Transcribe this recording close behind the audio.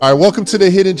All right, welcome to the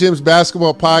Hidden Gems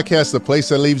Basketball Podcast, the place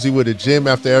that leaves you with a gem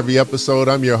after every episode.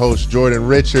 I'm your host, Jordan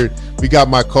Richard. We got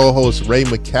my co-host, Ray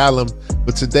McCallum.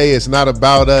 But today it's not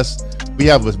about us. We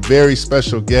have a very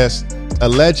special guest, a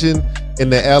legend in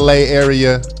the LA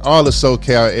area, all the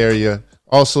SoCal area,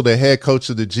 also the head coach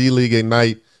of the G League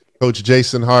Ignite, Coach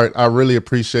Jason Hart. I really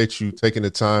appreciate you taking the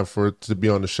time to be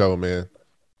on the show, man.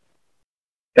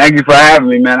 Thank you for having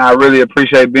me, man. I really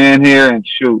appreciate being here. And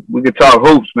shoot, we could talk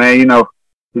hoops, man. You know,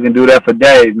 we can do that for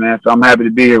days, man. So I'm happy to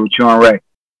be here with you and Ray.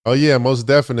 Oh, yeah, most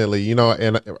definitely. You know,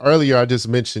 and earlier I just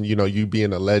mentioned, you know, you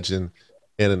being a legend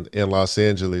in Los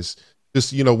Angeles.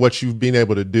 Just, you know, what you've been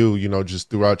able to do, you know, just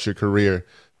throughout your career.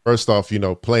 First off, you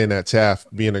know, playing at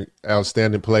Taft, being an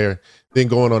outstanding player, then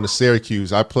going on to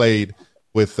Syracuse. I played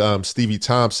with Stevie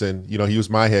Thompson. You know, he was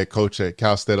my head coach at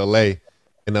Cal State LA.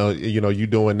 And, you know, you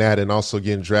doing that and also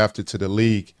getting drafted to the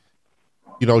league.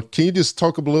 You know, can you just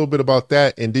talk a little bit about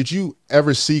that? And did you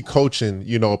ever see coaching,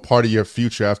 you know, a part of your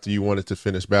future after you wanted to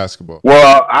finish basketball?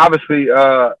 Well, obviously,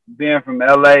 being from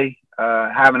LA,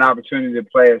 having an opportunity to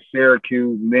play at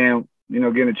Syracuse, and then, you know,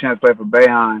 getting a chance to play for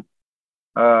Boeheim,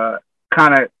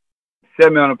 kind of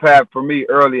set me on a path for me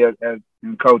early as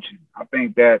in coaching. I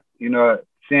think that, you know,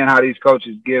 seeing how these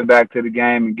coaches give back to the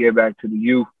game and give back to the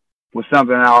youth was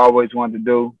something I always wanted to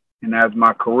do. And as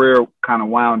my career kind of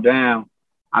wound down,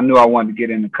 I knew I wanted to get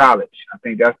into college. I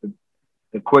think that's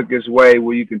the quickest way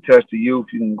where you can touch the youth.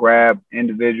 You can grab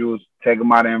individuals, take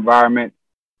them out of the environment,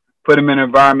 put them in an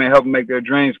environment, help them make their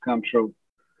dreams come true.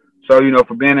 So, you know,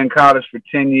 for being in college for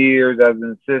 10 years as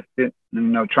an assistant, you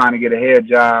know, trying to get a head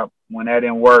job, when that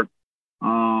didn't work,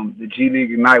 the G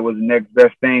League Ignite was the next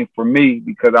best thing for me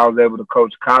because I was able to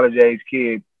coach college-age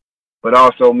kids, but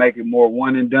also make it more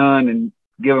one and done and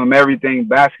give them everything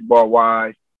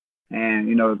basketball-wise. And,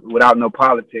 you know, without no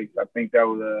politics. I think that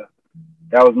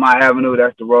was my avenue.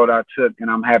 That's the road I took, and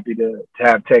I'm happy to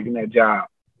have taken that job.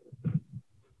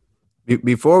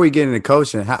 Before we get into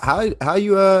coaching, how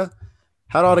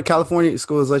all the California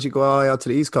schools let you go all the way out to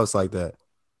the East Coast like that?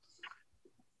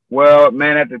 Well,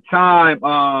 man, at the time,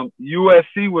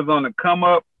 USC was on the come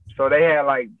up, so they had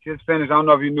just finished. I don't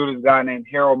know if you knew this guy named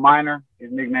Harold Miner.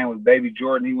 His nickname was Baby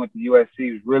Jordan. He went to USC.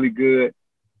 He was really good.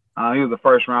 He was a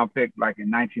first-round pick in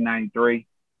 1993.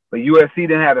 But USC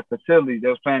didn't have the facilities. They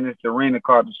was playing this arena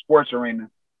called the Sports Arena,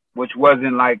 which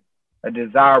wasn't a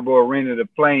desirable arena to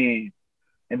play in.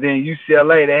 And then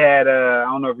UCLA, they had, I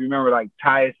don't know if you remember,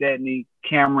 Tyus Edney,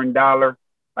 Cameron Dollar,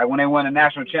 when they won the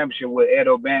national championship with Ed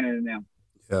O'Bannon and them.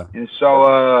 Yeah. And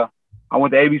so I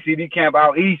went to ABCD camp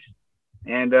out east,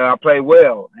 and I played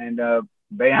well. And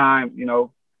Boeheim, you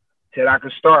know, said I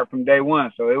could start from day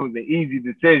one. So it was an easy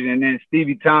decision. And then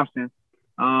Stevie Thompson,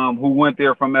 who went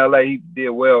there from LA, he did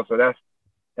well. So that's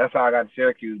how I got to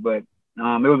Syracuse. But it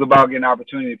was about getting an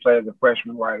opportunity to play as a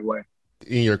freshman right away.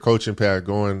 In your coaching path,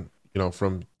 going, you know,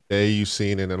 from the AU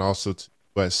scene and then also to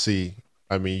USC,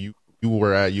 I mean, you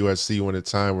were at USC when a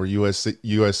time where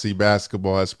USC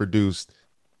basketball has produced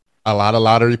a lot of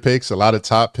lottery picks, a lot of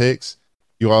top picks.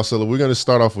 We're going to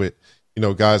start off with, you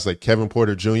know, guys like Kevin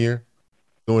Porter Jr.,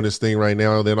 doing this thing right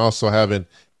now. And then also having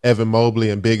Evan Mobley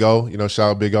and Big O, you know,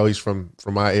 shout out Big O. He's from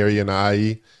my area in the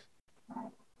IE.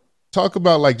 Talk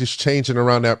about just changing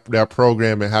around that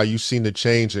program and how you've seen the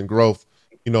change and growth,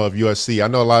 you know, of USC. I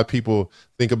know a lot of people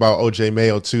think about OJ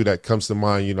Mayo too. That comes to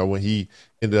mind, you know, when he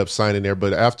ended up signing there.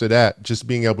 But after that, just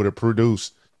being able to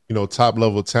produce, you know, top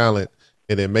level talent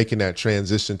and then making that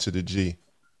transition to the G.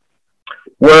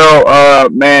 Well,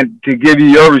 man, to give you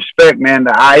your respect, man,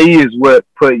 the IE is what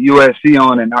put USC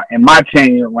on. In my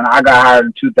tenure, when I got hired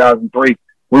in 2003,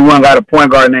 we went and got a point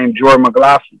guard named Jordan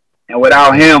McLaughlin. And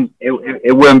without him,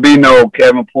 it wouldn't be no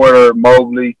Kevin Porter,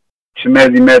 Mobley,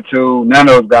 Chimezie Metu, none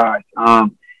of those guys.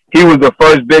 He was the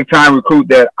first big-time recruit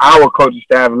that our coaching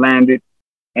staff landed.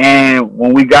 And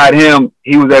when we got him,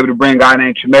 he was able to bring a guy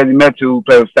named Chimezie Metu, who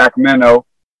played with Sacramento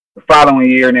the following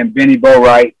year, and then Benny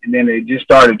Bowright, and then they just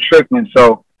started trickling.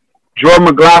 So Jordan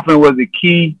McLaughlin was a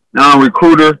key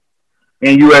recruiter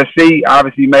in USC.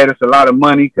 Obviously made us a lot of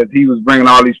money because he was bringing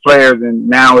all these players, and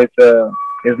now it's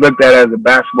looked at as a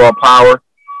basketball power.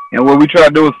 And what we try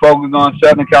to do is focus on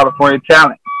Southern California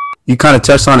talent. You kind of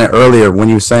touched on it earlier when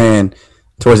you were saying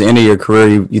towards the end of your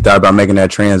career, you thought about making that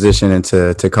transition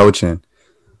into coaching.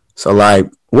 So,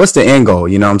 what's the end goal?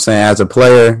 You know what I'm saying? As a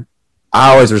player,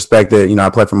 I always respected, you know, I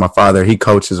play for my father. He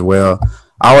coached as well.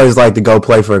 I always like to go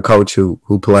play for a coach who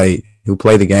played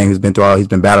the game, who's been through he's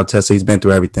been battle tested, he's been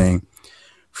through everything.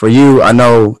 For you, I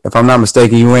know, if I'm not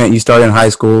mistaken, you started in high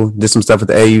school, did some stuff at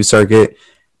the AU circuit.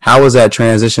 How was that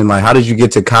transition like? How did you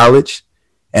get to college?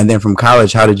 And then from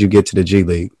college, how did you get to the G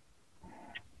League?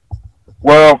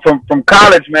 Well, from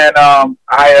college, man,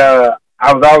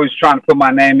 I was always trying to put my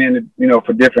name in,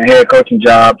 for different head coaching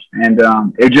jobs, and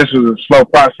it just was a slow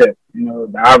process.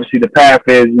 Obviously the path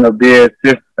is, be an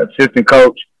assistant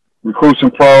coach, recruit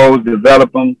some pros,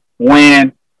 develop them,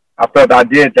 win. I felt I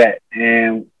did that,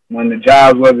 and when the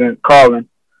jobs wasn't calling,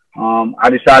 I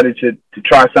decided to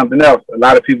try something else. A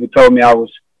lot of people told me I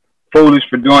was foolish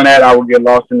for doing that. I would get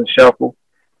lost in the shuffle.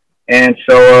 And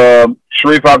so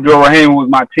Sharif Abdul-Rahim was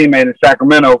my teammate in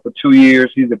Sacramento for 2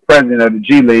 years. He's the president of the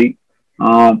G League.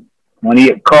 When he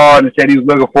had called and said he was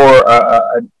looking for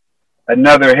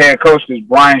another head coach because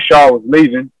Brian Shaw was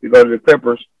leaving to go to the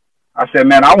Clippers, I said,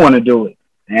 man, I want to do it.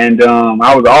 And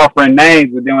I was offering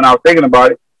names, but then when I was thinking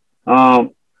about it,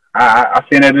 I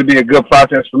seen that it'd be a good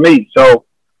process for me. So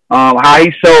how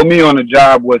he sold me on the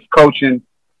job was coaching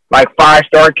like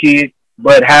 5-star kids,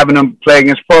 but having them play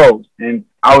against pros. And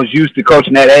I was used to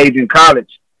coaching that age in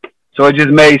college. So it just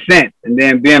made sense. And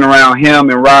then being around him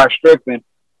and Rod Strickland,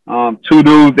 two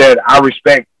dudes that I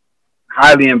respect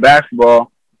highly in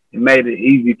basketball, it made it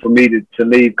easy for me to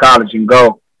leave college and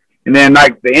go. And then,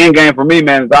 like, the end game for me,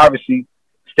 man, is obviously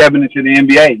stepping into the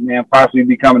NBA, man, possibly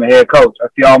becoming a head coach. I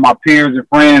see all my peers and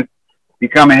friends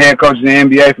becoming head coaches in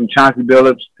the NBA, from Chauncey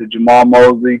Billups to Jamal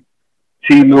Mosley,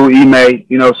 T. Lou, Ime,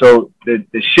 so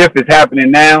the shift is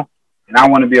happening now, and I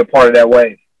want to be a part of that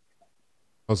wave.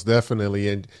 Most definitely.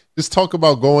 And just talk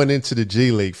about going into the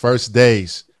G League, first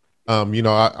days.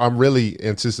 I'm really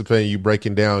anticipating you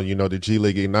breaking down, the G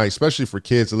League Ignite, especially for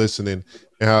kids listening,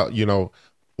 and how,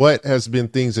 what has been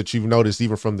things that you've noticed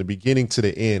even from the beginning to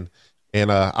the end.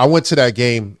 And I went to that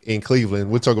game in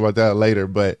Cleveland. We'll talk about that later,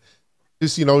 but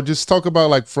just talk about,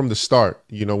 like, from the start,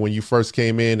 when you first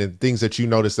came in and things that you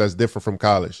noticed that's different from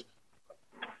college.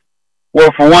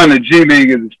 Well, for one, the G League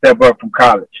is a step up from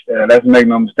college. Let's make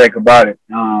no mistake about it.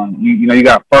 You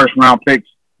got first-round picks,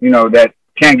 that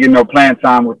can't get no playing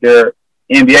time with their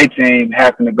NBA team,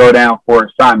 having to go down for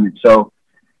assignment. So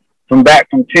from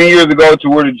 10 years ago to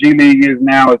where the G League is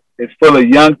now, it's full of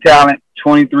young talent,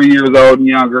 23 years old and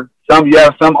younger.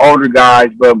 Some older guys,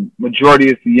 but majority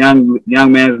is the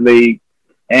young men's league.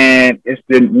 And it's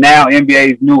now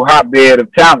NBA's new hotbed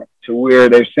of talent, to where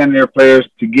they're sending their players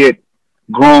to get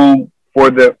groomed for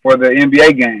the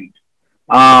NBA games.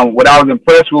 What I was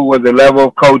impressed with was the level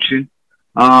of coaching,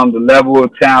 the level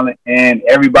of talent, and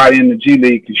everybody in the G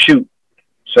League can shoot.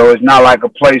 So it's not like a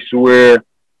place where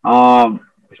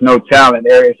there's no talent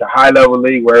there. It's a high-level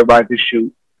league where everybody can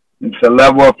shoot. It's a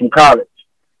level up from college.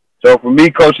 So for me,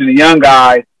 coaching the young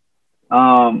guys,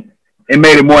 it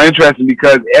made it more interesting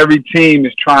because every team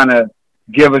is trying to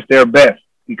give us their best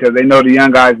because they know the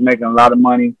young guys making a lot of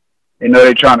money. They know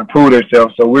they're trying to prove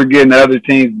themselves. So we're getting the other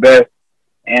team's best,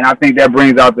 and I think that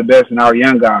brings out the best in our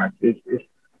young guys. It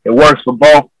works for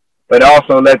both, but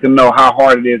also let them know how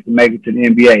hard it is to make it to the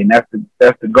NBA, and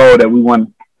that's the goal that we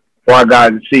want for our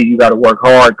guys to see. You got to work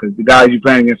hard because the guys you're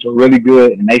playing against are really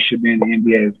good, and they should be in the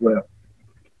NBA as well.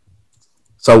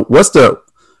 So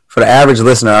for the average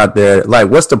listener out there, like,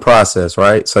 what's the process,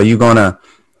 right? So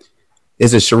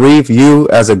is it Sharif, you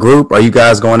as a group? Are you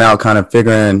guys going out kind of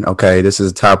figuring, okay, this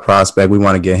is a top prospect, we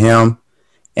want to get him?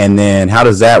 And then how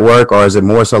does that work? Or is it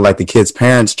more so like the kid's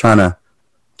parents trying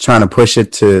to push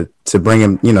it to bring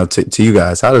him, to you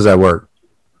guys? How does that work?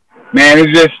 Man,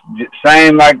 it's just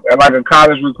same like a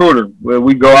college recruiter, where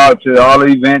we go out to all the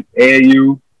events,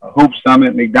 AAU, Hoop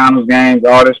Summit, McDonald's games,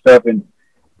 all this stuff, and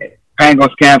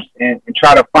Pangos camps, and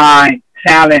try to find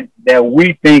talent that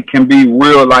we think can be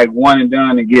real, like one and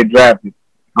done, and get drafted.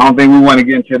 I don't think we want to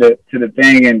get into the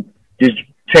thing and just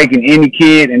taking any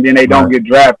kid and then they don't get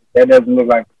drafted. That doesn't look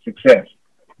like success.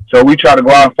 So we try to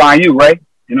go out and find you, right?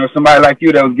 Somebody like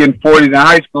you that was getting 40s in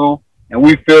high school, and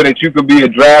we feel that you could be a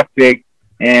draft pick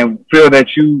and feel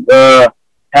that you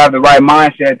have the right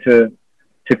mindset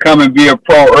to come and be a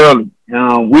pro early.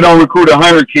 We don't recruit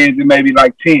 100 kids, it may be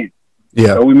like 10.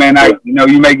 Yeah. So we may not,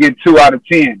 you may get 2 out of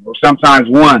 10 or sometimes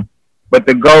 1. But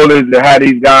the goal is to have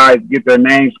these guys get their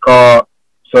names called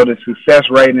so the success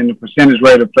rate and the percentage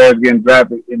rate of players getting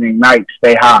drafted in Ignite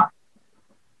stay high.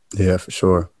 Yeah, for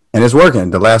sure. And it's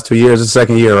working. The last 2 years, the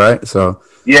second year, right? So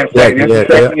yes, the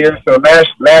second year. So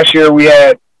last year we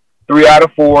had 3 out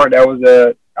of 4. That was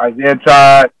Isaiah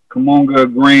Todd,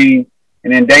 Kamunga, Green,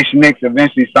 and then Daisha Nix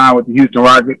eventually signed with the Houston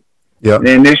Rockets. Yeah.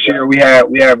 Then this year we have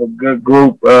a good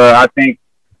group. I think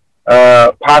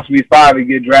possibly 5 to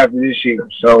get drafted this year.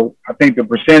 So I think the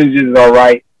percentages are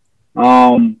right.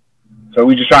 So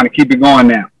we're just trying to keep it going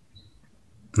now.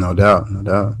 No doubt.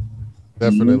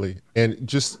 Definitely. And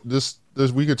just this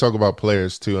we could talk about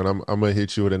players too, and I'm gonna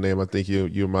hit you with a name I think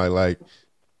you might like.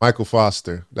 Michael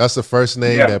Foster. That's the first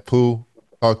name that Pooh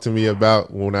talked to me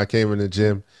about when I came in the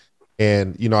gym.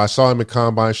 And, you know, I saw him at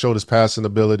Combine, showed his passing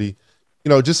ability. You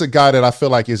know, just a guy that I feel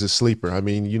like is a sleeper. I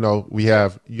mean, you know, we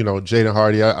have, you know, Jaden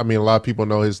Hardy. I mean, a lot of people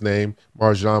know his name,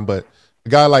 Marjan, but a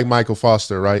guy like Michael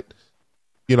Foster, right?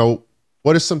 You know,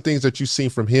 what are some things that you've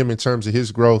seen from him in terms of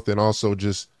his growth and also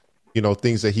just, you know,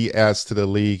 things that he adds to the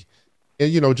league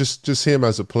and, you know, just him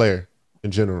as a player in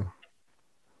general?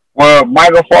 Well,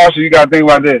 Michael Foster, you got to think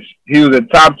about this. He was a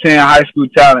top 10 high school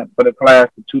talent for the class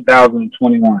of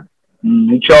 2021.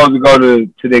 He chose to go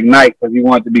to the Ignite because he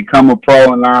wanted to become a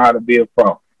pro and learn how to be a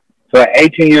pro. So at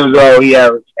 18 years old, he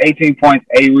averaged 18 points,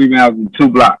 8 rebounds, and 2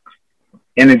 blocks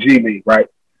in the G League, right?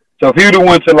 So if he would have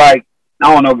went to, like,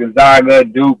 I don't know, Gonzaga,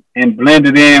 Duke, and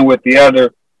blended in with the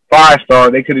other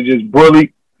 5-star, they could have just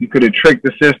bullied. You could have tricked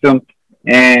the system,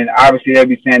 and obviously they'd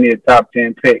be saying he's a top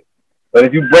 10 pick. But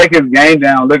if you break his game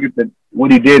down, look at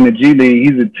what he did in the G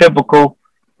League, he's a typical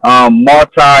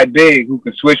multi-big who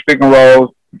can switch pick and rolls.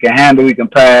 He can handle, he can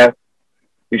pass.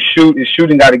 His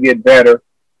shooting got to get better.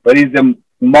 But he's a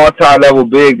multi-level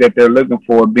big that they're looking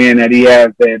for, being that he has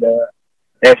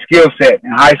that skill set.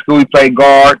 In high school, he played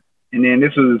guard, and then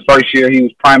this was his first year. He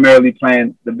was primarily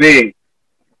playing the big.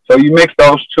 So you mix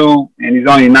those two, and he's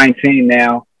only 19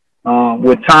 now.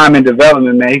 With time and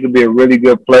development, man, he could be a really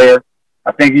good player.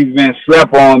 I think he's been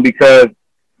slept on because,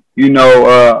 you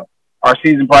know, our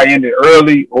season probably ended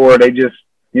early, or they just,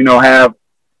 you know, have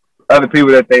other people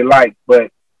that they like.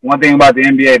 But one thing about the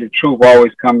NBA, the truth will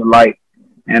always come to light.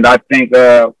 And I think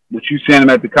what you seen him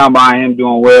at the Combine, him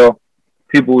doing well,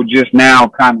 people will just now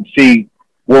kind of see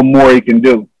what more he can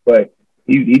do. But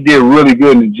he did really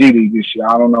good in the G League this year.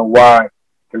 I don't know why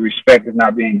the respect is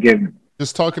not being given.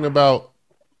 Just talking about,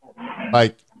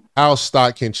 like, how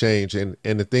stock can change, and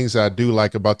the things that I do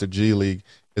like about the G League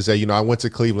is that, you know, I went to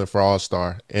Cleveland for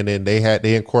All-Star, and then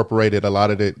they incorporated a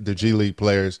lot of the G League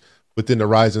players within the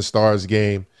Rising Stars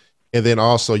game. And then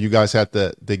also you guys had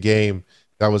the game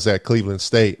that was at Cleveland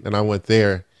State, and I went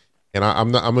there. And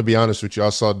I'm gonna be honest with you, I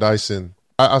saw Dyson.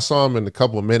 I saw him in a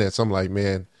couple of minutes. I'm like,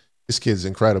 man, this kid's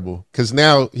incredible. Because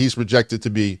now he's projected to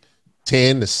be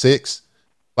 10 to 6.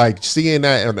 Like, seeing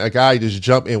that and a guy just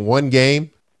jump in one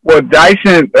game. Well,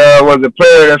 Dyson was a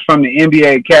player that's from the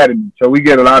NBA Academy. So we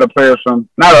get a lot of players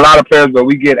not a lot of players, but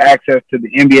we get access to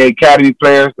the NBA Academy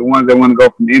players, the ones that want to go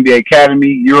from the NBA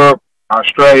Academy, Europe,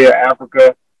 Australia,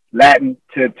 Africa, Latin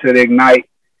to the Ignite.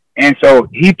 And so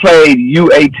he played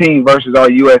U18 versus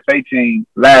our USA team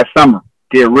last summer.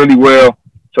 Did really well.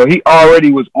 So he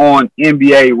already was on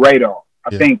NBA radar.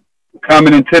 I think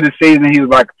coming into the season, he was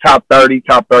like top 30,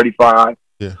 top 35.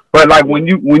 Yeah. But like when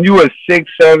you a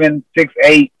 6'7",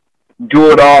 6'8",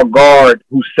 do-it-all guard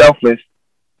who's selfless,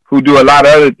 who do a lot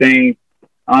of other things,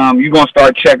 you're going to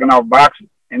start checking off boxes.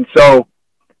 And so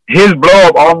his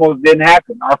blow-up almost didn't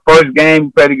happen. Our first game,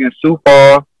 we played against Sioux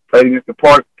Falls, played against the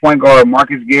point guard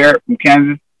Marcus Garrett from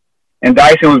Kansas, and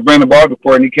Dyson was bringing the ball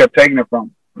before, and he kept taking it from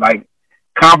him. Like,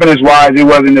 confidence-wise, it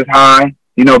wasn't as high,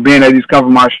 you know, being that he's come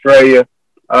from Australia.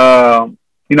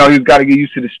 You know, he's got to get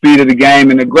used to the speed of the game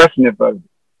and the aggressiveness of it.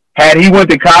 Had he went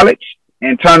to college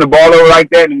and turned the ball over like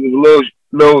that and was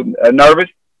a little nervous,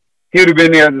 he would have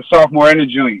been there as a sophomore and a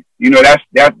junior. You know, that's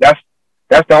the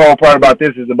whole part about this,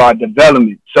 is about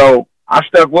development. So I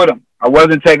stuck with him. I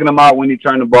wasn't taking him out when he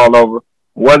turned the ball over. I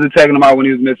wasn't taking him out when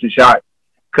he was missing shots,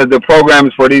 because the program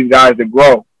is for these guys to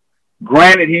grow.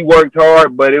 Granted, he worked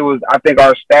hard, but it was, I think,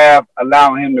 our staff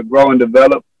allowing him to grow and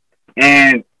develop.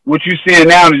 And what you're seeing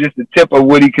now is just the tip of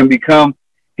what he can become.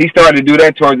 He started to do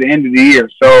that towards the end of the year.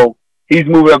 So he's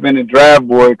moved up in the draft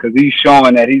board because he's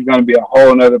showing that he's going to be a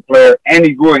whole nother player. And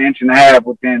he grew 1.5 inches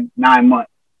within 9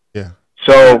 months. Yeah.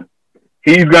 So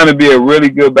he's going to be a really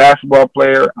good basketball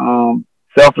player,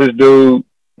 selfless dude,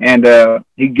 and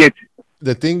he gets it.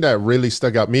 The thing that really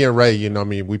stuck out, me and Ray, you know, I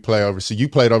mean, we play overseas. You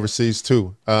played overseas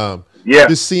too.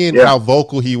 Just seeing how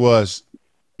vocal he was,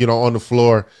 you know, on the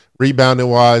floor, rebounding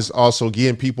wise, also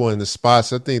getting people in the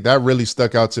spots. I think that really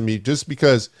stuck out to me, just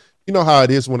because you know how it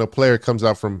is when a player comes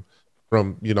out from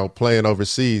you know, playing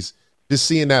overseas. Just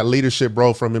seeing that leadership,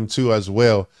 bro, from him too as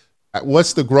well.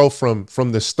 What's the growth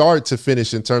from the start to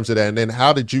finish in terms of that? And then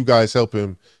how did you guys help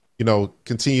him, you know,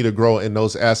 continue to grow in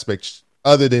those aspects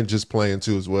other than just playing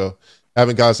too as well?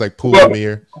 Having guys like Poole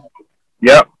Amir.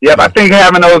 Yep. I think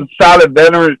having those solid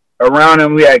veterans around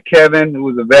him. We had Kevin, who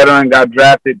was a veteran, got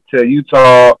drafted to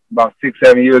Utah about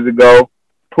 6-7 years ago.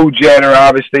 Pooh Jeter,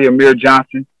 obviously, Amir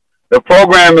Johnson. The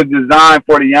program is designed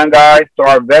for the young guys, so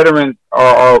our veterans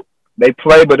they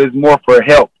play, but it's more for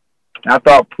help. And I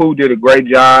thought Pooh did a great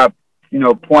job, you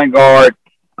know, point guard,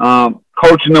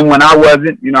 coaching them when I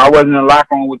wasn't. You know, I wasn't in the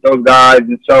locker room with those guys,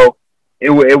 and so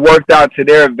it worked out to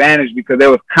their advantage because they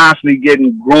was constantly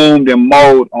getting groomed and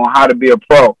molded on how to be a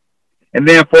pro. And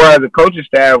then for as a coaching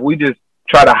staff, we just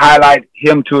try to highlight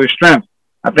him to his strengths.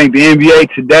 I think the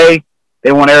NBA today,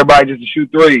 they want everybody just to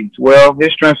shoot threes. Well,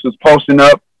 his strengths was posting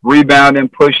up, rebounding,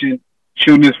 pushing,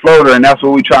 shooting his floater, and that's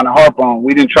what we trying to harp on.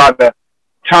 We didn't try to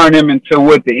turn him into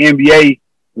what the NBA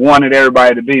wanted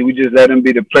everybody to be. We just let him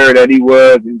be the player that he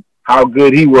was and how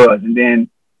good he was. And then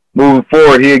moving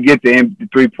forward, he'll get the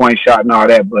three-point shot and all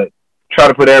that, but try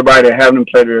to put everybody to have them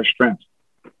play to their strengths.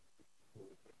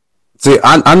 See,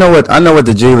 I know what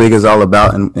the G League is all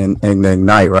about in the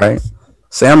Ignite, right?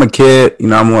 Say I'm a kid,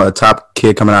 I'm a top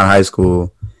kid coming out of high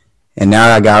school, and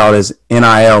now I got all this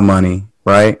NIL money,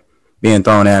 right, being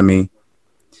thrown at me.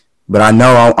 But I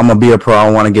know I'm gonna be a pro.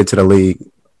 I want to get to the league.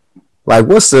 Like,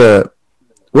 what's the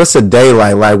day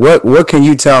like? Like, what can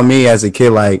you tell me as a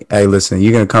kid? Like, hey, listen,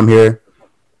 you're gonna come here,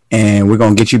 and we're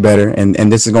gonna get you better, and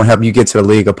this is gonna help you get to the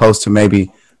league, opposed to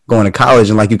maybe going to college.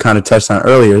 And like you kind of touched on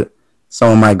earlier,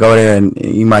 someone might go there and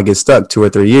you might get stuck 2 or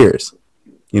 3 years.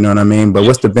 You know what I mean? But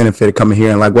what's the benefit of coming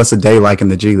here, and like, what's the day like in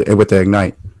the G with the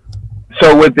Ignite?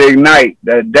 So with the Ignite,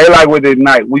 the day like with the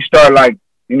Ignite, we start like,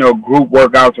 group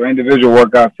workouts or individual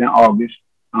workouts in August.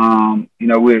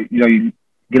 You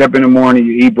get up in the morning,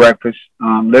 you eat breakfast,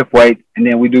 lift weights, and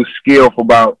then we do skill for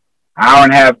about an hour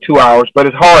and a half, 2 hours. But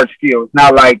it's hard skill. It's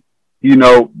not like,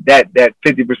 that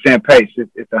 50% pace.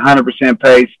 It's 100%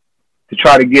 pace to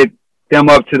try to get them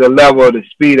up to the level of the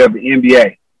speed of the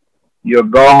NBA. You'll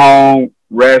go home,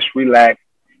 rest, relax,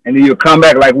 and then you'll come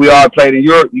back like we all played in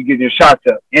Europe. You get your shots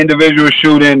up. Individual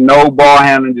shooting, no ball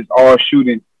handling, just all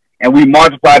shooting. And we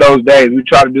multiply those days. We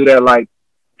try to do that like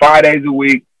 5 days a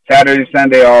week, Saturday,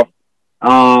 Sunday off,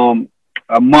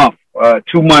 a month,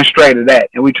 2 months straight of that.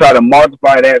 And we try to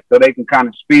multiply that so they can kind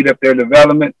of speed up their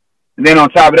development. And then on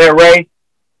top of that, Ray,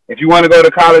 if you want to go to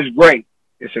college, great.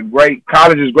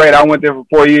 College is great. I went there for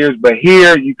 4 years, but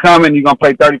here you come and you're going to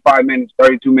play 35 minutes,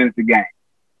 32 minutes a game.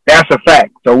 That's a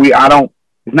fact. So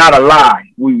it's not a lie.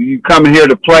 You come in here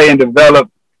to play and develop,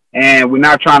 and we're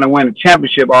not trying to win a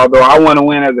championship, although I want to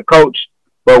win as a coach.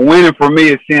 But winning for me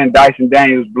is seeing Dyson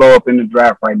Daniels blow up in the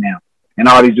draft right now, and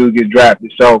all these dudes get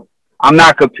drafted. So I'm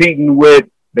not competing with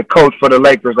the coach for the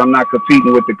Lakers. I'm not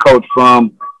competing with the coach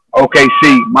from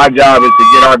OKC. My job is to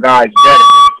get our guys better,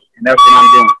 and that's what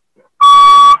I'm doing.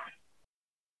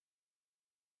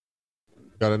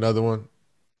 Got another one?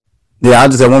 Yeah, I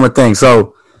just have one more thing.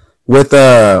 So with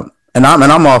and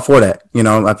I'm all for that.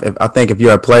 I think if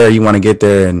you're a player, you want to get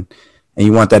there and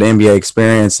you want that NBA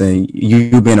experience, and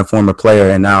you being a former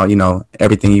player, and now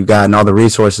everything you got and all the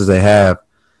resources they have.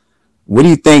 What do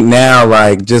you think now?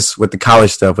 Like, just with the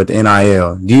college stuff, with the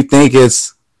NIL, do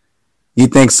you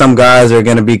think some guys are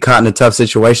going to be caught in a tough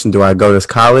situation? Do I go to this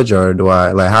college, or do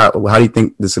I how do you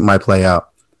think this might play out?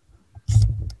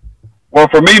 Well,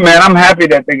 for me, man, I'm happy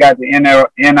that they got the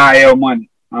NIL money.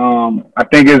 I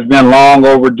think it's been long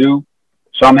overdue.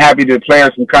 So I'm happy that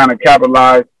players can kind of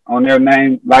capitalize on their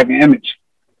name, like an image.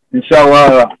 And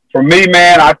so for me,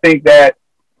 man, I think that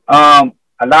a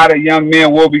lot of young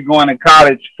men will be going to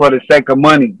college for the sake of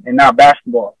money and not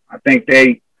basketball. I think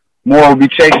they more will be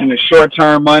chasing the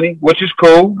short-term money, which is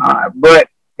cool, but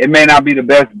it may not be the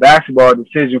best basketball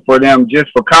decision for them just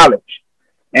for college.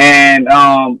 And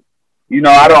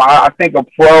I think a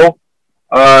pro,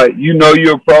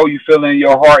 you're a pro, you feel in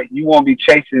your heart, you won't be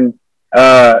chasing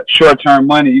short-term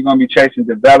money. You're going to be chasing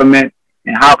development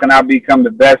and how can I become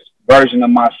the best version of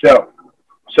myself.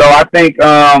 So I think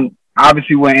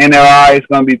obviously with NLI, it's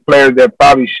going to be players that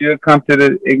probably should come to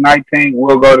the Ignite team,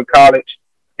 will go to college,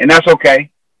 and that's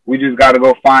okay. We just got to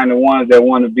go find the ones that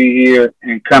want to be here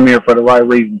and come here for the right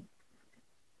reason.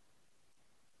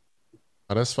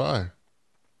 Oh, that's fine.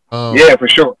 Yeah, for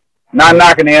sure. Not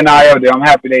knocking the NIL deal. I'm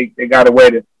happy they got a way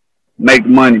to make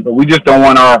money, but we just don't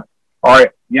want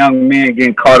our young men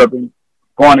getting caught up in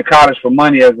going to college for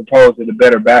money as opposed to the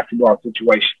better basketball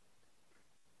situation.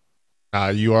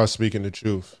 You are speaking the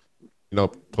truth.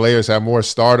 Players have more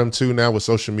stardom too now with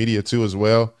social media too as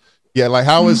well. Yeah, like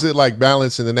how is it like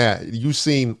balancing in that? You've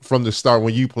seen from the start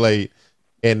when you played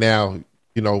and now,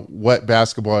 what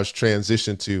basketball has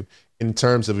transitioned to in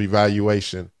terms of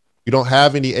evaluation. You don't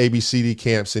have any ABCD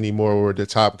camps anymore where the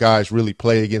top guys really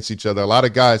play against each other. A lot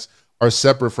of guys are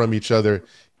separate from each other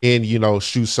in,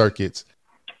 shoe circuits.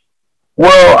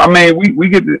 Well, I mean, we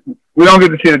don't get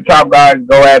to see the top guys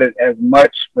go at it as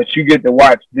much, but you get to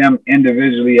watch them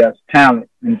individually as talent.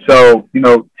 And so,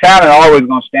 talent always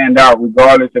going to stand out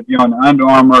regardless if you're on the Under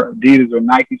Armour, Adidas, or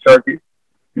Nike circuit.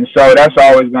 And so that's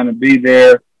always going to be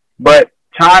there. But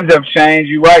times have changed,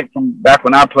 you're right, from back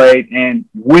when I played, and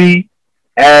we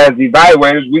as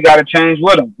evaluators, we got to change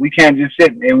with them. We can't just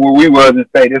sit in where we was and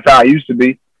say, this is how it used to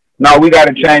be. No, we got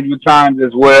to change with times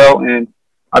as well. And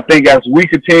I think as we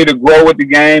continue to grow with the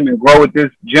game and grow with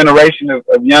this generation of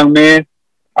young men,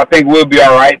 I think we'll be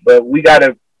all right. But we got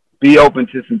to be open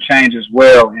to some change as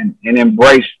well and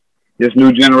embrace this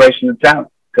new generation of talent,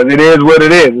 because it is what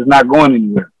it is. It's not going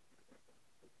anywhere.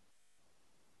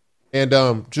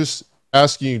 And just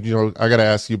asking, I got to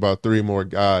ask you about three more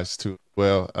guys too.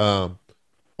 Well,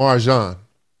 Marjan,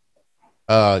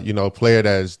 player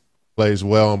that plays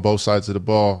well on both sides of the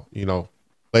ball,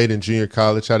 played in junior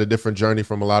college, had a different journey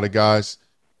from a lot of guys,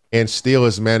 and still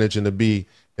is managing to be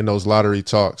in those lottery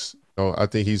talks. I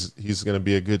think he's going to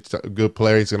be a good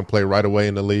player. He's going to play right away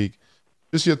in the league.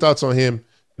 Just your thoughts on him,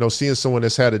 seeing someone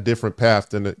that's had a different path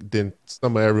than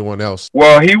some of everyone else.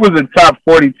 Well, he was a top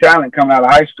 40 talent coming out of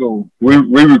high school. We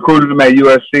recruited him at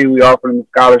USC. We offered him a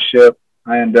scholarship,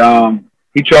 and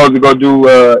he chose to go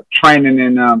do training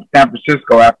in San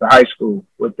Francisco after high school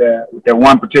with that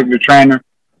one particular trainer.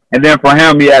 And then for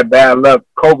him, he had bad luck.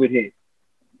 COVID hit.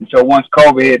 And so once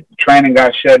COVID hit, the training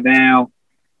got shut down,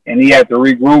 and he had to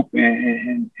regroup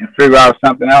and figure out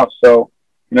something else. So,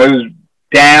 he was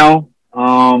down,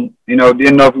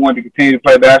 didn't know if he wanted to continue to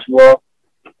play basketball.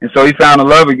 And so he found a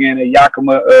love again at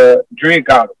Yakima Dream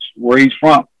College, where he's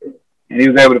from. And he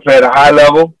was able to play at a high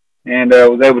level and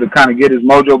was able to kind of get his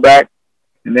mojo back.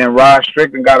 And then Rod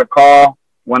Strickland got a call,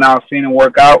 went out, seen him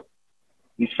work out.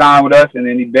 He signed with us, and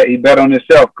then he bet on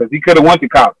himself, because he could have went to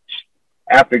college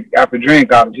after Dream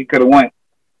College. He could have went.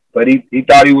 But he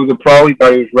thought he was a pro. He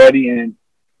thought he was ready. And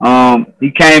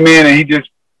he came in, and he just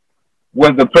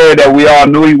was the player that we all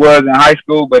knew he was in high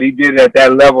school, but he did it at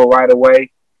that level right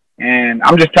away. And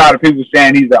I'm just tired of people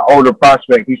saying he's an older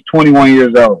prospect. He's 21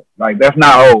 years old. Like, that's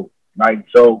not old. Like,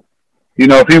 so,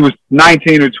 if he was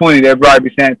 19 or 20, they'd probably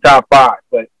be saying top 5.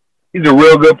 But he's a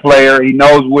real good player. He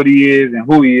knows what he is and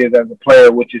who he is as a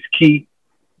player, which is key.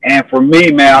 And for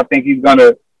me, man, I think he's going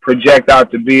to project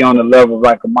out to be on the level of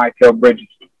like a Michael Bridges,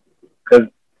 because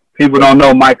people don't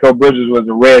know Michael Bridges was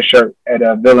a red shirt at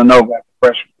Villanova as a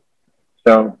freshman.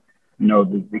 So,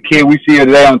 the kid we see here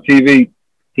today on TV,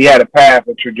 he had a path,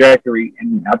 a trajectory,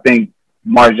 and I think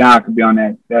Marjan could be on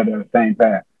that same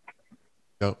path.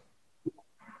 Yep.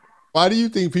 Why do you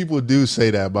think people do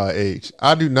say that about age?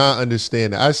 I do not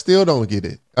understand it. I still don't get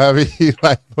it. I mean,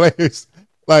 like, players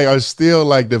are still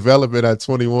developing at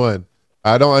 21.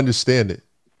 I don't understand it.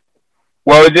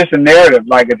 Well, it's just a narrative.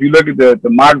 Like, if you look at the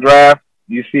mock draft,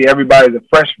 you see everybody's a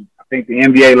freshman. I think the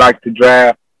NBA likes to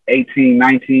draft 18,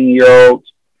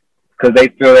 19-year-olds because they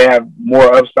feel they have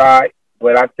more upside.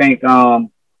 But I think, a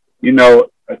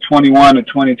 21 or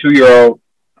 22-year-old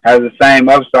has the same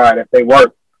upside if they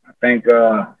work. I think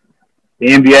the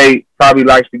NBA probably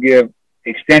likes to give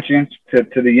extensions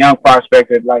to the young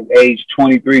prospect at like age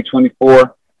 23,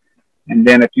 24. And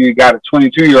then if you got a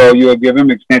 22-year-old, you'll give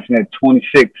him extension at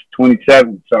 26,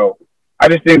 27. So I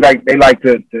just think they like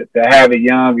to have it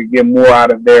young and get more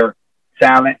out of their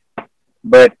talent.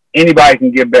 But anybody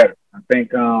can get better. I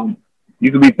think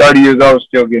you could be 30 years old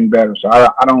still getting better. So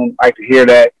I don't like to hear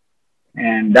that.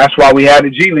 And that's why we have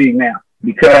the G League now,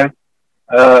 because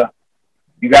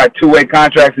you got two-way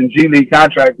contracts and G League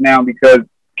contracts now, because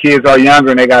kids are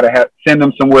younger and they got to send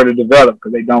them somewhere to develop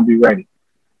because they don't be ready.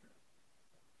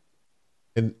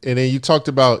 And then you talked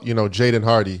about, Jaden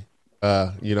Hardy.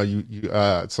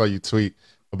 I saw you tweet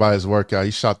about his workout.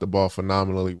 He shot the ball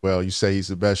phenomenally well. You say he's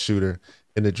the best shooter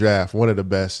in the draft, one of the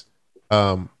best.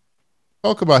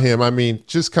 Talk about him. I mean,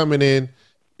 just coming in,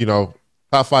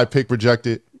 top 5 pick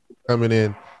projected coming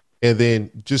in. And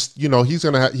then just, he's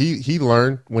going to he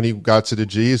learned when he got to the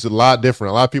G. It's a lot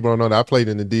different. A lot of people don't know that. I played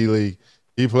in the D League.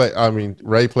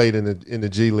 Ray played in the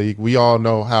G League. We all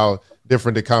know how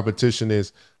different the competition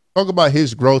is. Talk about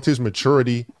his growth, his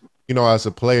maturity, as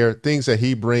a player, things that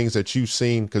he brings that you've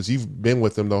seen because you've been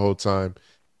with him the whole time,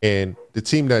 and the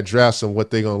team that drafts him, what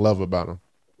they're going to love about him.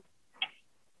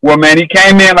 Well, man, he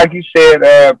came in, like you said,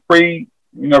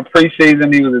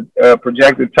 preseason, he was a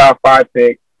projected top 5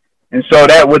 pick. And so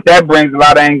that brings a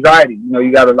lot of anxiety.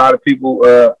 You got a lot of people,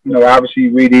 obviously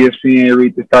you read ESPN,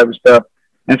 read this type of stuff.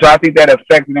 And so I think that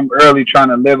affected him early, trying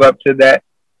to live up to that.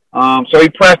 So he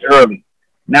pressed early.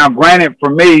 Now, granted, for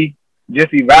me,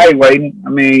 just evaluating,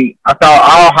 I thought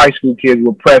all high school kids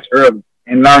would press early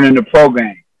and learning the pro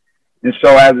game. And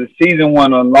so as the season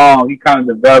went along, he kind of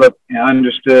developed and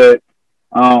understood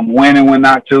when and when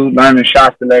not to, learning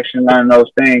shot selection, learning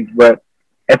those things. But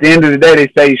at the end of the day,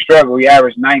 they say he struggled. He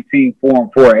averaged 19, 4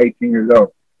 and 4 at 18 years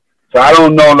old. So I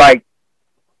don't know,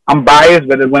 I'm biased,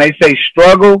 but when they say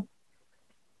struggle,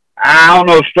 I don't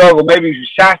know, struggle. Maybe it was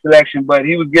shot selection, but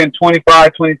he was getting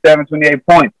 25, 27, 28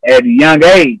 points at a young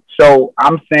age. So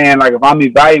I'm saying, like, if I'm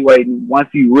evaluating, once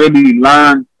he really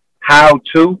learned how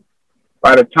to,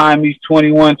 by the time he's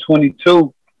 21,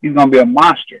 22, he's going to be a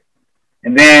monster.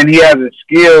 And then he has a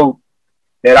skill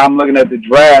that I'm looking at the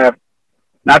draft,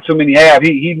 not too many have.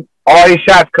 He all his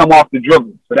shots come off the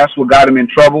dribble. So that's what got him in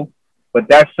trouble. But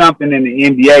that's something in the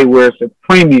NBA where it's a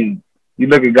premium. You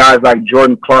look at guys like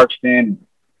Jordan Clarkson,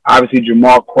 obviously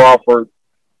Jamal Crawford,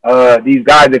 these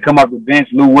guys that come off the bench,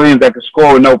 Lou Williams that can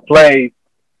score with no plays.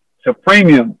 It's a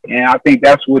premium. And I think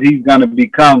that's what he's going to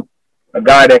become, a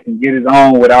guy that can get his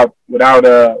own without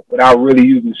really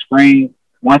using screen.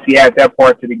 Once he adds that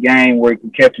part to the game where he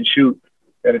can catch and shoot,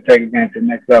 that'll take his game to the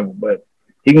next level. But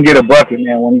he can get a bucket,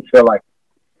 man, when he feel like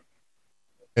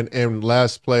it. And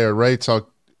last player, Ray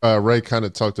kind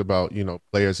of talked about, you know,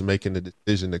 players making the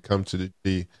decision to come to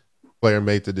the player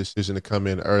made the decision to come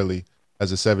in early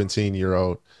as a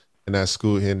 17-year-old, and that's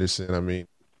Scoot Henderson. I mean,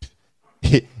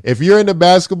 if you're in the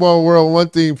basketball world, one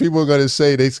thing people are going to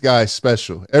say, this guy's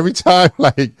special. Every time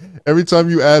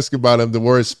you ask about him, the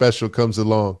word special comes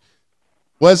along.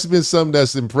 What's been something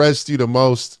that's impressed you the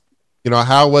most? You know,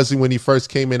 how was he when he first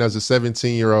came in as a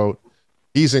 17-year-old?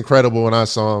 He's incredible when I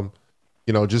saw him.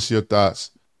 You know, just your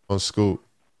thoughts on Scoot.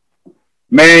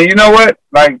 Man, you know what?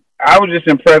 Like, I was just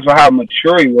impressed with how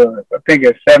mature he was. I think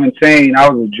at 17, I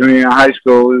was a junior in high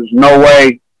school. There's no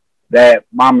way that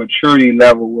my maturity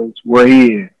level was where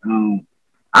he is.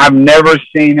 I've never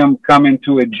seen him come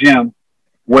into a gym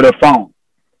with a phone.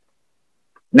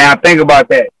 Now, think about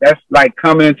that. That's like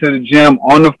coming into the gym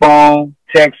on the phone,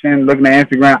 texting, looking at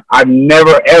Instagram. I've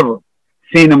never, ever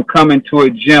seen him come into a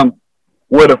gym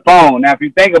with a phone. Now, if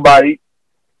you think about it,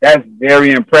 that's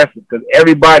very impressive because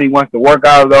everybody, once the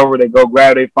workout is over, they go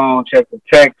grab their phone, check the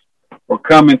text, or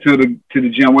come into the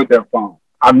gym with their phone.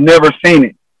 I've never seen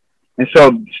it. And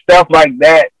so stuff like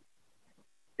that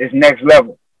is next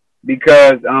level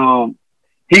because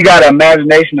he got an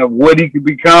imagination of what he could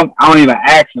become. I don't even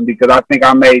ask him because I think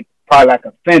I may probably like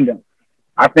offend him.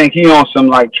 I think he on some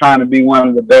like trying to be one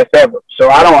of the best ever. So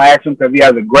I don't ask him because he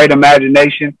has a great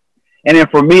imagination. And then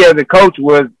for me as a coach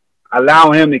was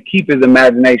allowing him to keep his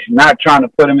imagination, not trying to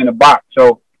put him in a box.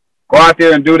 So go out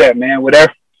there and do that, man.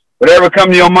 Whatever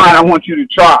comes to your mind, I want you to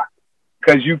try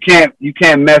because you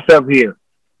can't mess up here.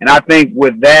 And I think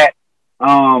with that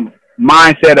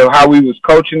mindset of how we was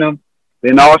coaching them,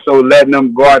 then also letting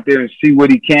them go out there and see what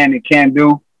he can and can't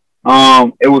do,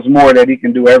 it was more that he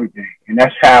can do everything. And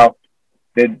that's how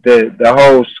the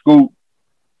whole Scoot,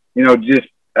 you know, just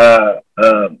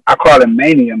I call it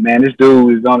mania, man. This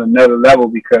dude is on another level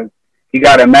because he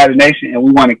got imagination, and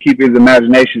we want to keep his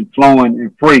imagination flowing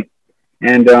and free.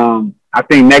 And I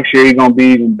think next year he's going to be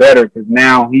even better because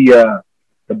now the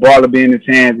ball will be in his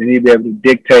hands, and he'll be able to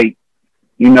dictate,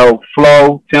 you know,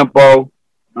 flow, tempo,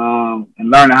 and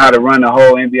learning how to run the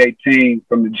whole NBA team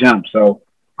from the jump. So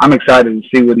I'm excited to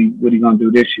see what he's going to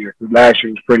do this year because last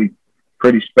year was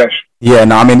pretty special. Yeah,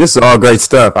 no, I mean, this is all great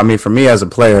stuff. I mean, for me as a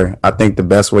player, I think the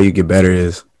best way you get better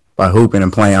is by hooping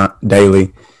and playing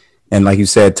daily. And like you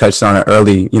said, touched on it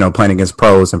early, you know, playing against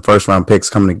pros and first-round picks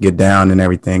coming to get down and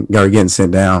everything, or getting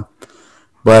sent down.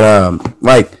 But,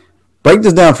 like, break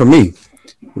this down for me.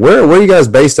 Where are you guys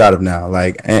based out of now?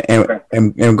 Like,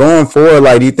 and going forward,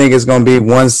 like, do you think it's going to be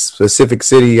one specific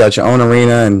city, you got your own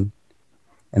arena,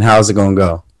 and how's it going to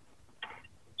go?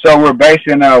 So we're based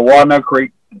in Walnut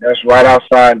Creek. That's right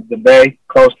outside the Bay,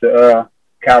 close to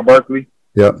Cal Berkeley.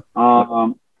 Yep.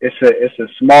 It's a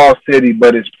small city,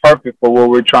 but it's perfect for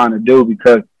what we're trying to do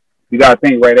because you got to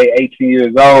think, right, they 18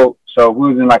 years old. So if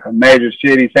we was in like a major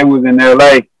city, say we was in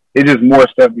LA, it's just more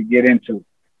stuff to get into.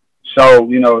 So,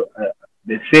 you know,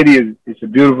 the city it's a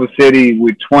beautiful city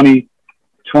with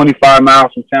 25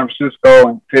 miles from San Francisco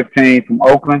and 15 from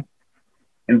Oakland.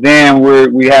 And then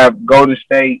we have Golden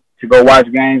State to go watch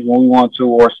games when we want to,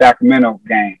 or Sacramento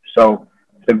games. So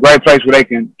it's a great place where they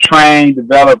can train,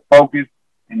 develop, focus,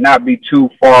 and not be too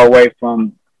far away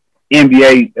from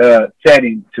NBA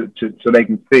settings so they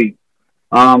can see.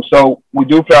 So we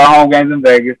do play our home games in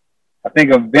Vegas. I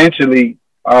think eventually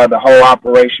the whole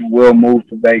operation will move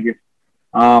to Vegas.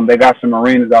 They got some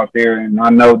arenas out there, and I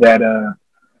know that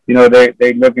you know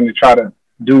they're looking to try to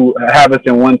have us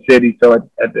in one city. So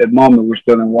at the moment we're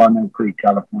still in Walnut Creek,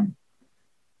 California.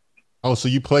 Oh, so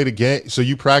you play the game? So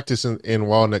you practice in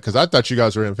Walnut? Because I thought you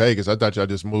guys were in Vegas. I thought y'all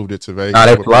just moved it to Vegas. Nah,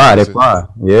 they fly.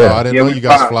 Yeah. Oh, I didn't know you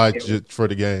guys fly for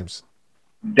the games.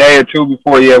 Day or two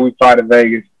before, we fly to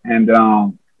Vegas and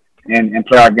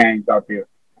play our games out there.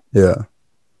 Yeah.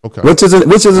 Okay. Which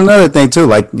is another thing too,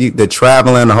 like the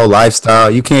traveling, the whole lifestyle.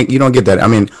 You don't get that. I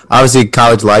mean, obviously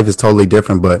college life is totally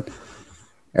different, but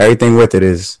everything with it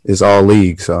is all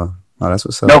league. So that's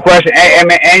what's up. No question.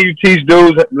 And you teach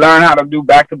dudes learn how to do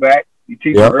back to back. You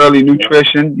teach them early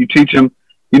nutrition. You teach them,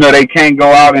 they can't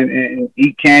go out and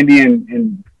eat candy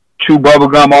and chew bubble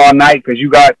gum all night because you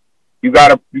got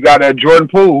a Jordan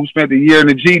Poole who spent a year in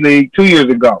the G League 2 years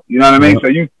ago. You know what I mean? So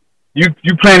you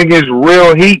playing against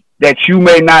real heat that you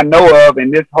may not know of,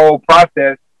 and this whole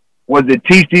process was to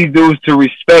teach these dudes to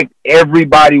respect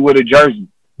everybody with a jersey.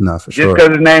 No, for sure. Just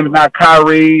because his name is not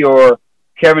Kyrie or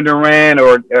Kevin Durant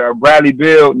or Bradley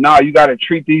Beal, no, you got to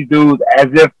treat these dudes as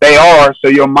if they are, so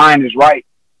your mind is right.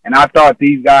 And I thought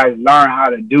these guys learn how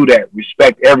to do that,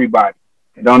 respect everybody,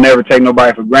 and don't ever take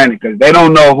nobody for granted because they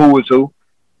don't know who is who.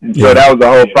 And so that was the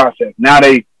whole process. Now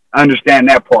they understand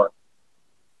that part.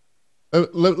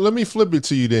 Let me flip it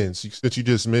to you then, since you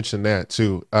just mentioned that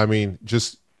too. I mean,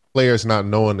 just players not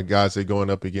knowing the guys they're going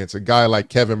up against. A guy like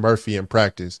Kevin Murphy in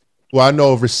practice, who I know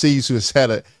overseas, who has had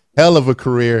a hell of a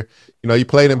career. He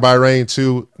played in Bahrain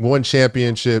too, won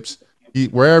championships.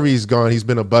 Wherever he's gone, he's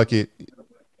been a bucket.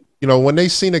 When they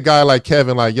seen a guy like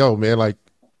Kevin, like, yo, man, like,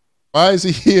 why is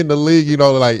he in the league?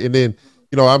 And then,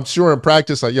 I'm sure in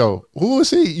practice, like, yo, who is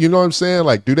he? You know what I'm saying?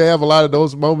 Like, do they have a lot of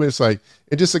those moments? Like,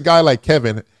 and just a guy like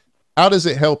Kevin, how does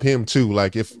it help him too?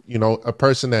 Like, if, a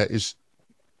person that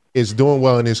is doing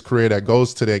well in his career that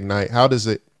goes to the Ignite, how does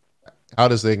the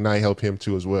Ignite help him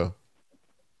too as well?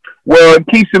 Well, it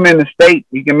keeps him in the state.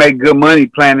 He can make good money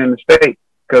playing in the state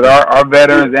because our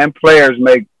veterans and players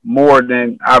make more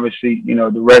than, obviously,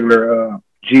 the regular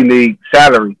G League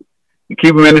salary. You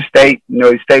keep him in the state,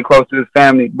 he stay close to his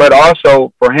family. But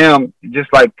also for him, just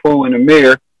like Pooh and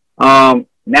Amir,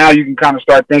 now you can kind of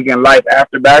start thinking life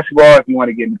after basketball. If you want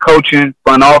to get in coaching,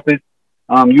 front office,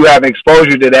 you have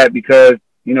exposure to that because,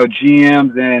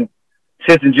 GMs and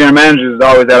assistant general managers is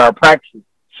always at our practices.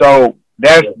 So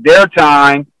that's their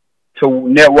time to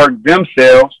network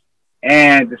themselves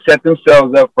and to set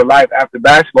themselves up for life after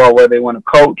basketball, whether they want to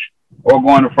coach or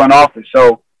go in the front office.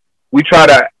 So we try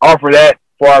to offer that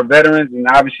for our veterans. And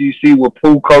obviously you see with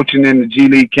Pooh coaching in the G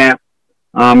League camp.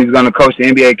 He's going to coach the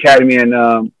NBA Academy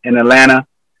in Atlanta.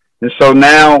 And so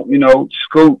now,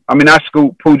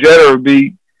 Pooh Jeter would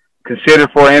be considered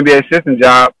for an NBA assistant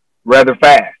job rather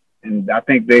fast. And I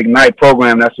think the Ignite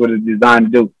program, that's what it's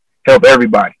designed to do, help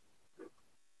everybody.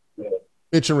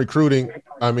 Mention recruiting.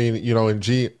 I mean,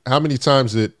 how many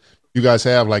times did you guys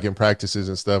have, like, in practices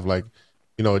and stuff, like,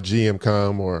 a GM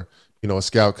come or, a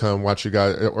scout come watch you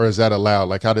guys, or is that allowed?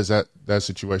 Like, how does that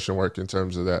situation work in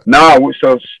terms of that? No,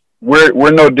 so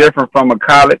we're no different from a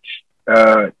college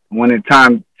when it's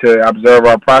time to observe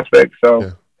our prospects.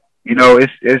 So,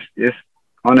 it's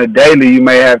on a daily, you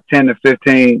may have 10 to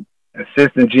 15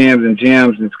 assistant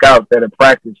GMs and scouts that have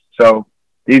practiced. So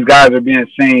these guys are being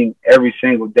seen every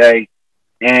single day.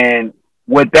 And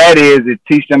what that is, it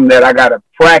teaches them that I got to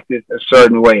practice a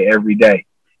certain way every day.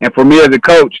 And for me as a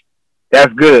coach,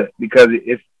 that's good because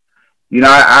it's,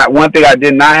 one thing I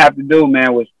did not have to do,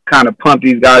 man, was kind of pump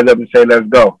these guys up and say, let's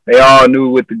go. They all knew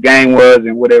what the game was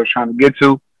and what they were trying to get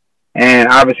to. And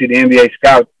obviously the NBA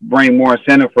scouts bring more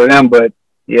incentive for them. But,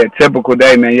 yeah, typical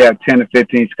day, man, you have 10 to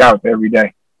 15 scouts every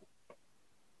day.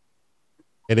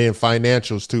 And then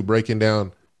financials, too, breaking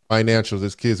down financials.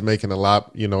 This kid's making a lot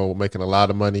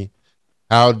of money.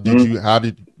 How did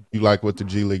you like what the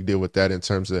G League did with that in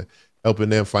terms of helping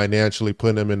them financially,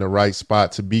 putting them in the right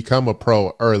spot to become a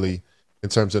pro early in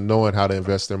terms of knowing how to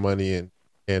invest their money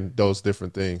and those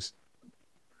different things?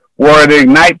 Well, the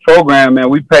Ignite program, man,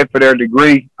 we pay for their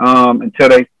degree until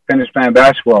they finish playing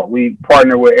basketball. We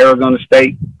partner with Arizona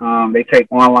State. They take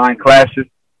online classes,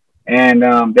 and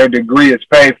their degree is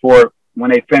paid for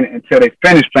when they until they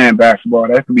finish playing basketball.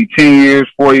 That could be 10 years,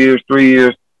 4 years, 3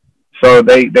 years. So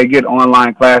they get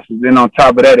online classes. Then on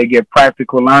top of that, they get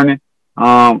practical learning.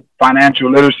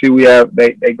 Financial literacy,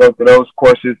 they go through those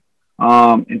courses,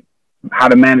 and how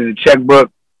to manage a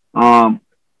checkbook.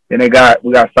 Then we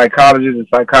got psychologists and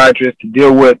psychiatrists to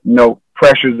deal with,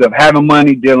 pressures of having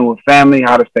money, dealing with family,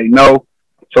 how to say no.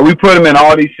 So we put them in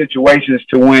all these situations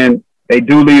to when they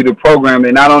do leave the program,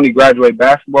 they not only graduate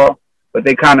basketball, but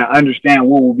they kind of understand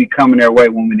what will be coming their way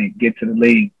when they get to the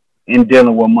league in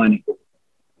dealing with money.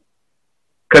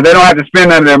 Because they don't have to spend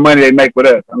none of their money they make with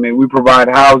us. I mean, we provide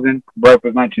housing,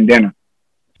 breakfast, lunch, and dinner.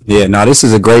 Yeah, no, this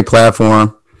is a great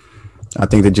platform. I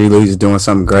think the G League is doing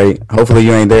something great. Hopefully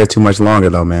you ain't there too much longer,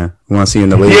 though, man. We want to see you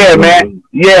in the league. Yeah, man.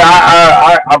 Yeah,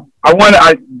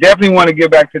 I definitely want to get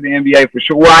back to the NBA for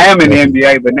sure. Well, I am in the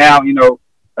NBA, but now,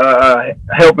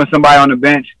 helping somebody on the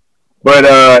bench,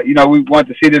 But we want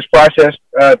to see this process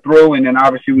through, and then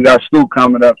obviously we got Scoot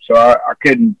coming up, so I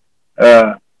couldn't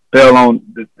bail on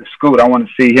the Scoot. I want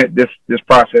to see this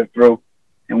process through,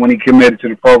 and when he committed to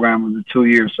the program, it was 2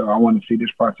 years, so I want to see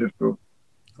this process through.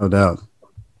 No doubt.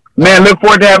 Man, look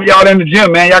forward to having y'all in the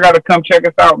gym, man. Y'all got to come check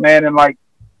us out, man, in like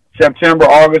September,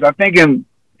 August. I think in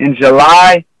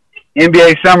July,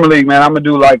 NBA Summer League, man, I'm going to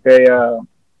do like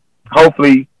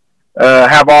hopefully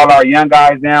have all our young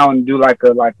guys down and do like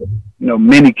a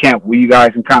mini camp where you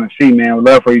guys can kind of see, man. We'd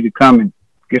love for you to come and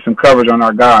get some coverage on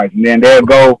our guys. And then they'll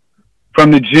go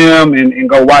from the gym and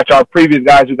go watch our previous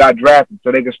guys who got drafted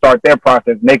so they can start their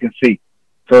process and they can see.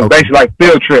 So it's basically like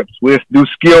field trips. We'll do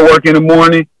skill work in the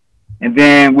morning, and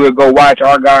then we'll go watch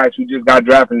our guys who just got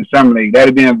drafted in the Summer League.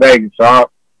 That'll be in Vegas. So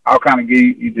I'll kind of give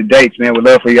you the dates, man. We'd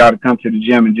love for y'all to come to the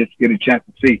gym and just get a chance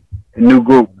to see the new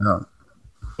group. Yeah.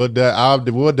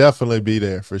 We'll definitely be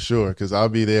there for sure because I'll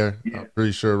be there. Yeah. I'm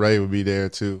pretty sure Ray will be there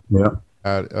too.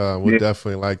 Yeah. We'd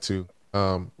definitely like to.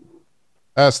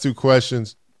 Last two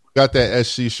questions. Got that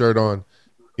SC shirt on.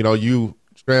 You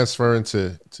transferring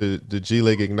to the G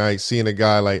League Ignite, seeing a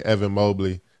guy like Evan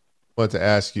Mobley. I want to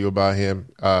ask you about him.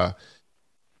 A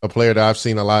player that I've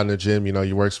seen a lot in the gym.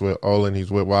 He works with Olin.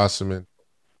 He's with Wasserman.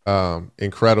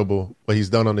 Incredible. What he's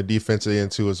done on the defensive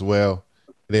end too as well.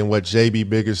 And then what JB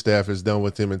Biggerstaff has done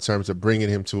with him in terms of bringing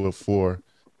him to a 4.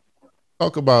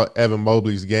 Talk about Evan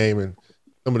Mobley's game and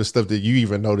some of the stuff that you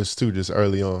even noticed too just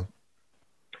early on.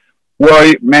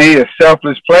 Well, man, he's a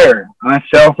selfless player,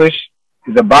 unselfish.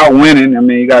 He's about winning. I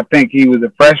mean, you got to think he was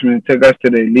a freshman and took us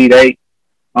to the Elite Eight.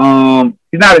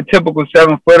 He's not a typical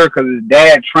 7-footer because his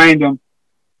dad trained him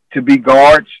to be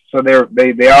guards, so they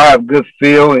all have good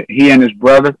feel. He and his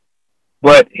brother,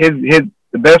 but the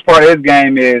best part of his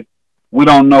game is we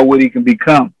don't know what he can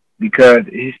become because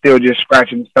he's still just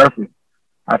scratching the surface.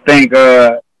 I think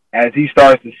as he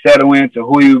starts to settle into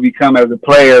who he will become as a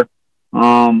player,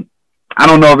 I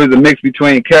don't know if it's a mix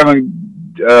between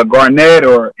Kevin Garnett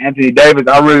or Anthony Davis.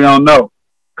 I really don't know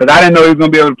because I didn't know he was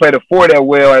going to be able to play the 4 that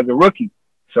well as a rookie.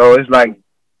 So it's like,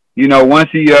 once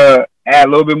he add a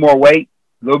little bit more weight,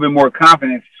 a little bit more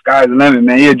confidence, sky's the limit,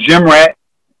 man. He's a gym rat.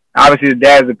 Obviously, his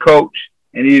dad's a coach,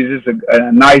 and he's just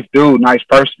a nice dude, nice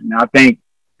person. And I think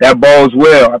that bodes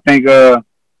well. I think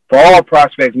for all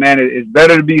prospects, man, it's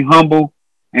better to be humble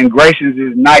and gracious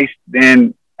is nice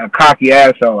than a cocky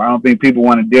asshole. I don't think people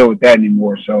want to deal with that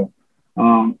anymore. So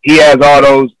he has all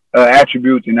those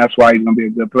attributes, and that's why he's going to be a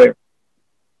good player.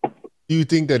 Do you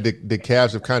think that the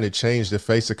Cavs have kind of changed the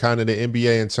face of kind of the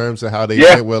NBA in terms of how they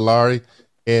went with Larry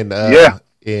and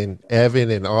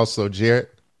Evan and also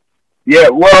Jarrett? Yeah,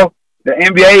 well, the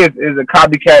NBA is a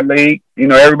copycat league.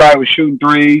 Everybody was shooting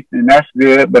threes, and that's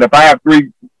good. But if I have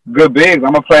 3 good bigs,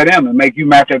 I'm going to play them and make you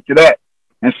match up to that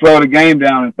and slow the game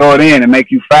down and throw it in and make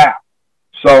you foul.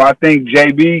 So I think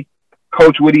JB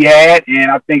coached what he had, and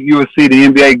I think you will see the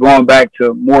NBA going back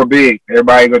to more big.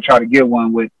 Everybody going to try to get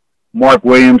one with Mark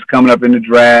Williams coming up in the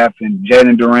draft and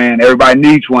Jalen Duran. Everybody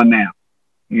needs one now.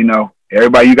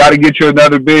 Everybody, you got to get you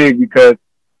another big because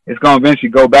it's going to eventually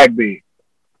go back big.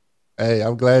 Hey,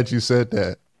 I'm glad you said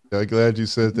that.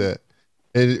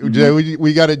 And Jay,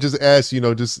 we got to just ask,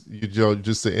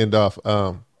 just to end off.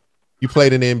 You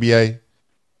played in the NBA.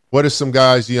 What are some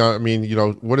guys,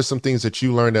 what are some things that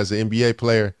you learned as an NBA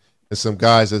player and some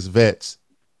guys as vets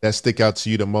that stick out to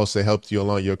you the most that helped you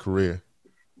along your career?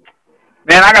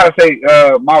 Man, I got to say,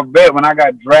 my vet when I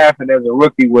got drafted as a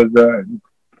rookie was a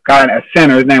guy at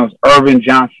center. His name was Irvin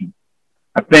Johnson.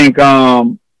 I think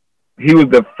he was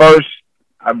the first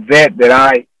vet that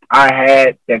I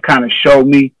had that kind of showed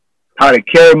me how to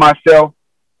carry myself.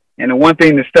 And the one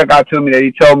thing that stuck out to me that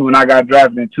he told me when I got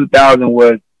drafted in 2000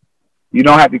 was, you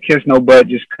don't have to kiss no butt.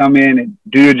 Just come in and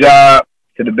do your job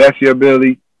to the best of your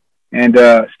ability and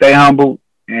stay humble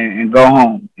and go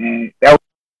home. And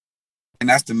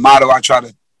that's the motto I try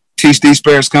to teach these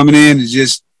players coming in is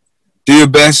just do your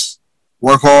best,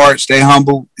 work hard, stay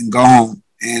humble, and go home.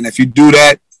 And if you do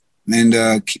that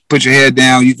and put your head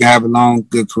down, you can have a long,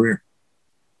 good career.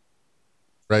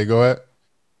 Ray, go ahead.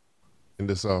 End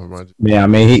this off, Roger. Yeah, I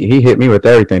mean, he hit me with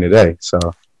everything today. So,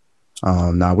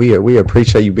 we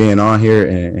appreciate you being on here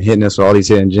and hitting us with all these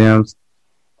hidden gems.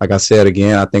 Like I said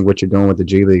again, I think what you're doing with the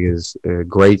G League is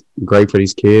great for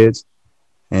these kids.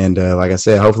 And like I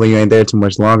said, hopefully you ain't there too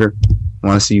much longer. I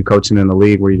want to see you coaching in the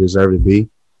league where you deserve to be.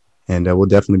 And we'll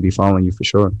definitely be following you for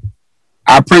sure.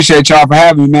 I appreciate y'all for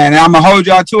having me, man. And I'm going to hold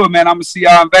y'all to it, man. I'm going to see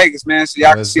y'all in Vegas, man, so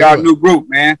y'all can see our new group,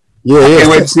 man. Yeah, I can't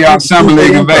wait to see y'all in Summer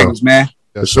League in Vegas, man.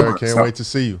 Yes, sir. Can't wait to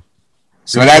see you.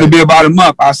 So that'll be about a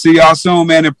month. I'll see y'all soon,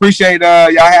 man. Appreciate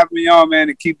y'all having me on, man,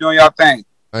 and keep doing y'all thing.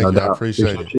 Thank you. I appreciate it.